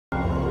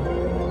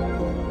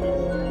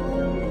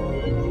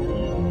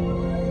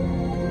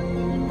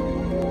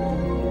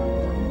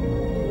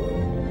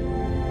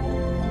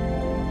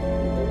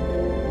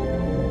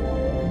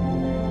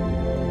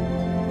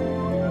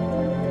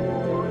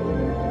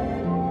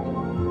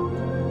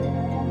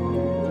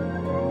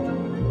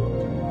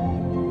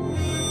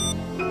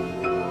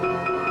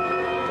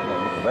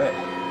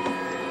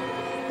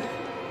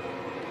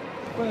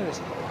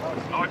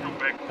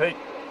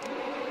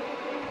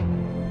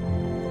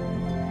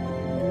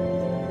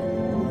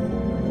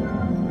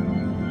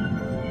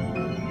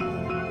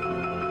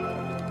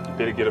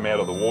Better get him out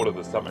of the water.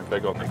 There's something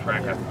big on the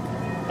tracker.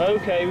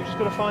 Okay, we've just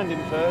got to find him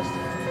first.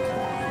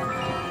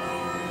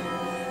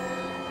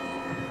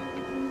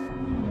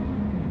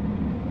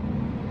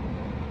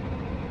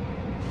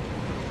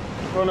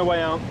 We're on our way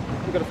out.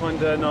 We've got to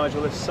find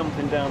Nigel. There's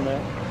something down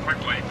there.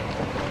 Quickly.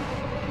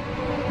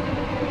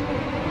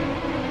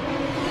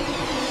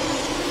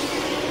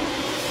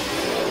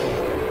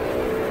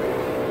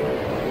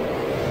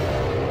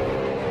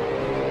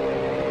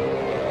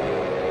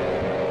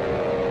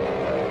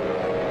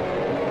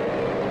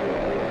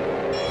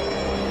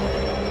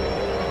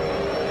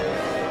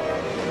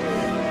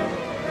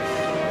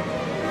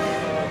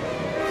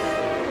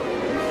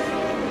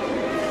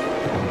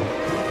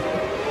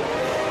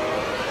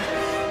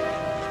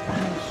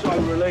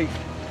 Relief.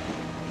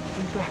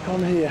 I'm back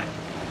on here.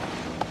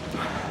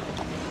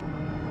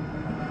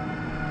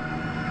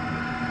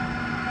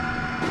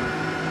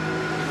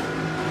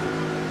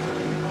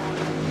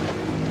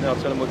 Now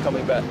tell them we're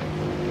coming back.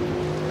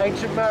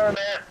 Ancient Mariner.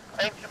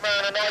 Ancient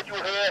Mariner, Nigel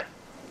here.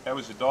 How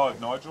was your dive,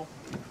 Nigel?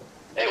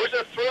 It was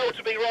a thrill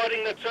to be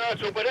riding the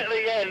Turtle, but at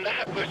the end,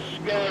 that was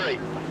scary.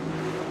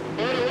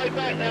 We're on the way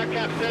back now,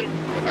 Captain.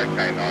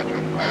 Okay, Nigel.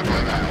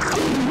 Over now.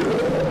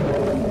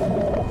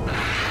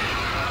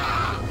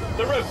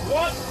 There is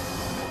what?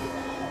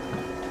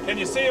 Can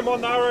you see him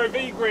on the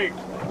ROV, Greg?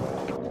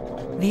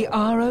 The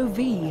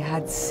ROV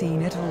had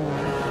seen it all.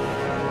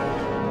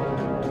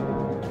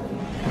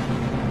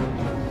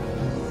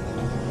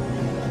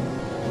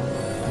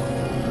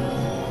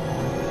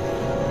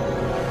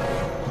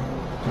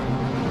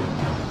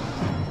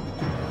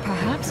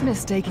 Perhaps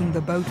mistaking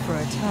the boat for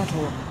a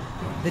turtle,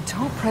 the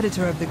top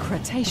predator of the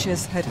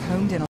Cretaceous had homed in on